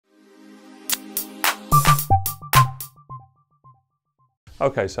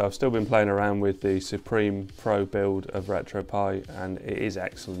Okay, so I've still been playing around with the Supreme Pro build of Retropie, and it is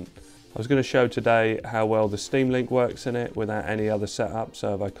excellent. I was going to show today how well the Steam Link works in it without any other setup.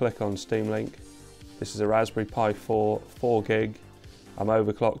 So if I click on Steam Link, this is a Raspberry Pi 4, 4 gig. I'm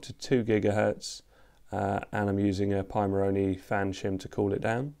overclocked to 2 GHz, and I'm using a Pimoroni fan shim to cool it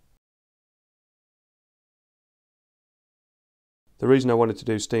down. The reason I wanted to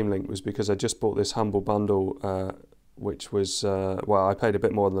do Steam Link was because I just bought this Humble Bundle, which was, well, I paid a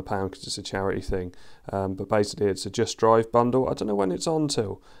bit more than £1 because it's a charity thing, but basically it's a Just Drive bundle. I don't know when it's on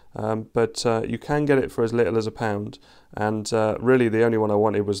till, but you can get it for as little as £1, and really the only one I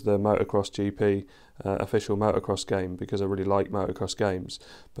wanted was the Motocross GP official motocross game, because I really like motocross games,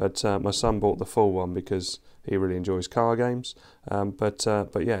 but my son bought the full one because he really enjoys car games, but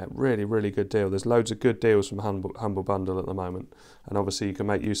yeah, really good deal. There's loads of good deals from Humble Bundle at the moment, and obviously you can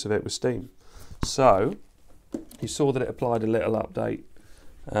make use of it with Steam. So you saw that it applied a little update,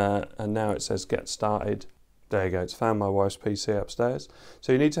 and now it says get started. There you go, it's found my wife's PC upstairs.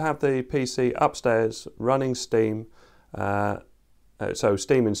 So you need to have the PC upstairs running Steam, so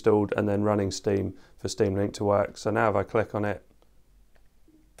Steam installed and then running Steam for Steam Link to work. So now if I click on it,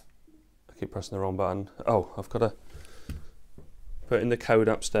 I keep pressing the wrong button. Oh, I've got to put in the code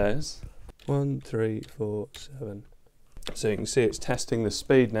upstairs. 1347. So you can see it's testing the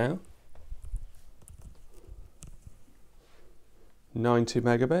speed now. 90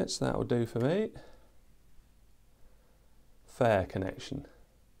 megabits, that will do for me. Fair connection.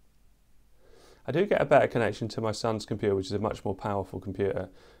 I do get a better connection to my son's computer, which is a much more powerful computer,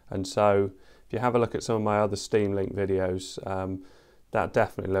 and so if you have a look at some of my other Steam Link videos, that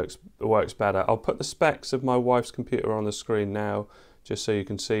definitely works better. I'll put the specs of my wife's computer on the screen now, just so you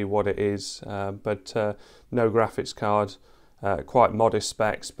can see what it is, but no graphics card, quite modest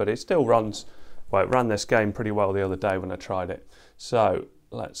specs, but it still runs. Well, it ran this game pretty well the other day when I tried it. So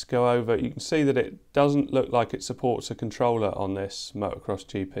let's go over. You can see that it doesn't look like it supports a controller on this Motocross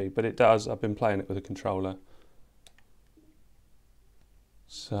GP, but it does. I've been playing it with a controller.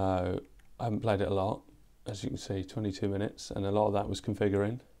 So I haven't played it a lot. As you can see, 22 minutes, and a lot of that was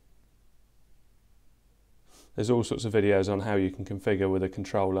configuring. There's all sorts of videos on how you can configure with a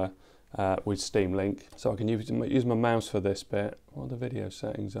controller with Steam Link. So I can use my mouse for this bit. What are the video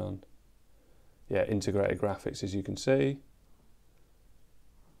settings on? Yeah, integrated graphics, as you can see.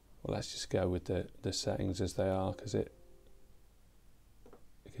 Well, let's just go with the settings as they are, because it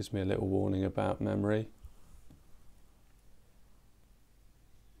gives me a little warning about memory.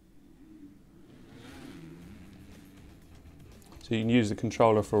 So you can use the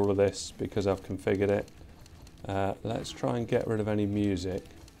controller for all of this because I've configured it. Let's try and get rid of any music.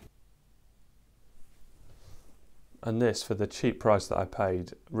 And this, for the cheap price that I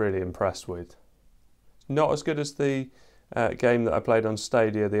paid, really impressed with. Not as good as the game that I played on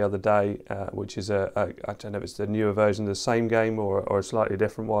Stadia the other day, which is I don't know if it's the newer version of the same game or a slightly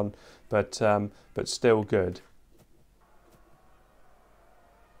different one, but still good.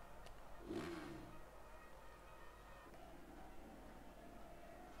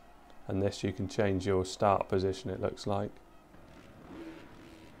 And this, you can change your start position, it looks like.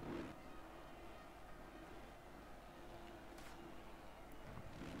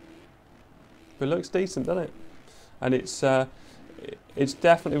 But it looks decent, doesn't it? And it's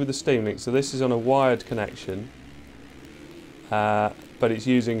definitely with the Steam Link. So this is on a wired connection, but it's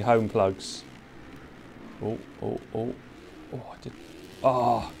using home plugs. Oh!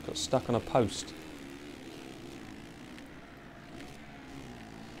 Got stuck on a post.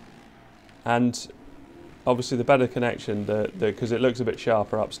 And obviously the better connection, because it looks a bit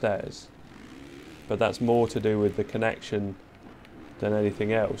sharper upstairs, but that's more to do with the connection than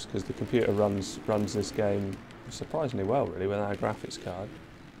anything else, because the computer runs this game surprisingly well, really, without a graphics card.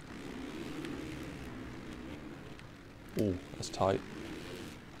 Oh, that's tight.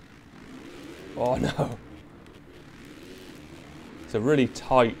 Oh no! It's a really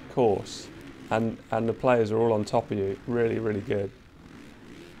tight course, and the players are all on top of you. Really good.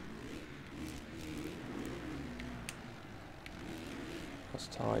 That's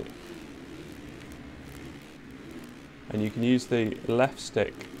tight. And you can use the left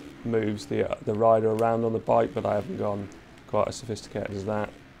stick, moves the rider around on the bike, but I haven't gone quite as sophisticated as that.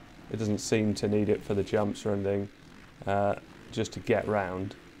 It doesn't seem to need it for the jumps or anything, just to get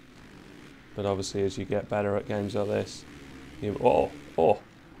round. But obviously, as you get better at games like this,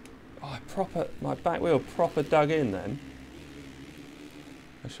 my back wheel proper dug in then.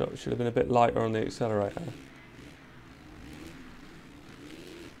 I should have been a bit lighter on the accelerator.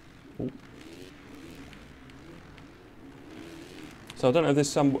 Ooh. So I don't know if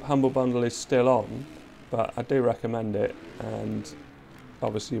this Humble Bundle is still on, but I do recommend it, and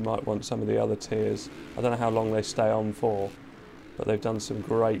obviously you might want some of the other tiers. I don't know how long they stay on for, but they've done some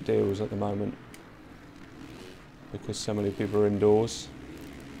great deals at the moment because so many people are indoors.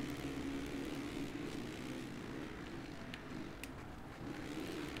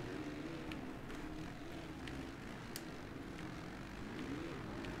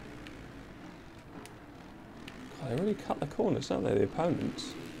 They really cut the corners, don't they, the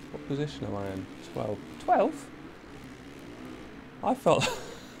opponents? What position am I in? 12. 12? I thought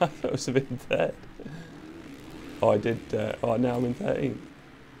I thought it was a bit third. Oh, I did. Oh, now I'm in 13.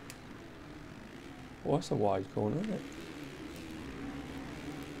 Well, that's a wide corner, isn't it?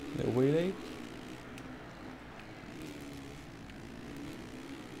 Little wheelie.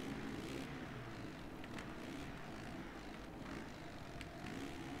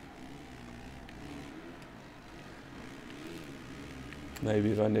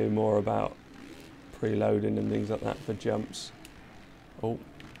 Maybe if I knew more about preloading and things like that for jumps. Oh,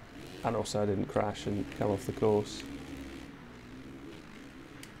 and also I didn't crash and come off the course.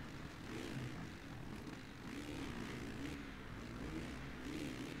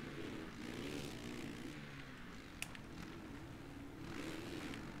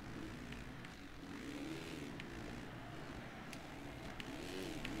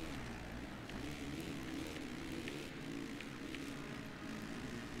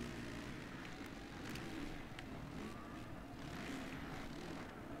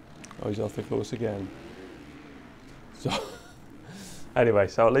 Oh, he's off the course again. So anyway,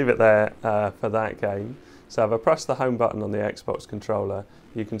 so I'll leave it there for that game. So if I press the home button on the Xbox controller,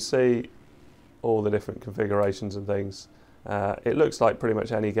 you can see all the different configurations and things. It looks like pretty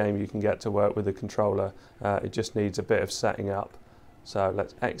much any game you can get to work with the controller. It just needs a bit of setting up. So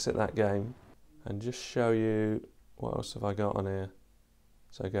let's exit that game and just show you what else have I got on here.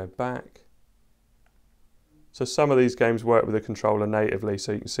 So go back. So some of these games work with the controller natively,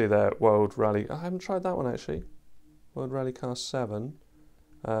 so you can see there, World Rally. I haven't tried that one actually. World Rally Car 7.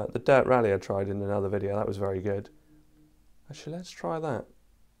 The Dirt Rally I tried in another video, that was very good. Actually, let's try that.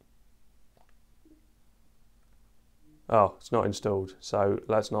 Oh, it's not installed, so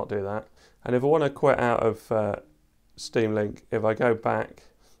let's not do that. And if I want to quit out of Steam Link, if I go back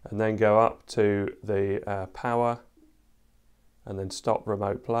and then go up to the power and then stop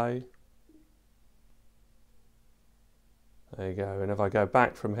remote play. There you go, and if I go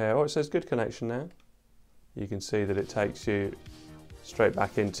back from here, oh, it says good connection now. You can see that it takes you straight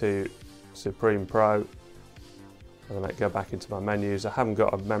back into Supreme Pro. And then I go back into my menus. I haven't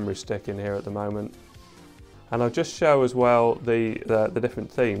got a memory stick in here at the moment. And I'll just show as well the different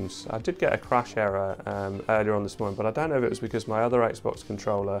themes. I did get a crash error earlier on this morning, but I don't know if it was because my other Xbox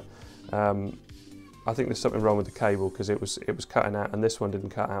controller, I think there's something wrong with the cable because it was cutting out, and this one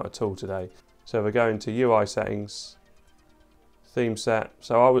didn't cut out at all today. So if I go into UI settings, theme set,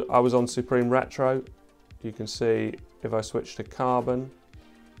 so I was on Supreme Retro. You can see if I switch to Carbon,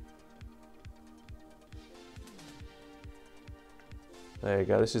 there you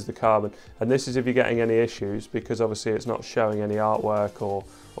go, this is the Carbon, and this is if you're getting any issues, because obviously it's not showing any artwork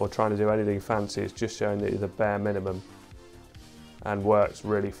or trying to do anything fancy, it's just showing the bare minimum and works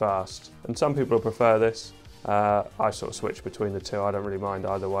really fast. And some people prefer this. I sort of switch between the two, I don't really mind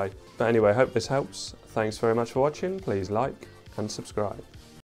either way. But anyway, hope this helps. Thanks very much for watching. Please like and subscribe.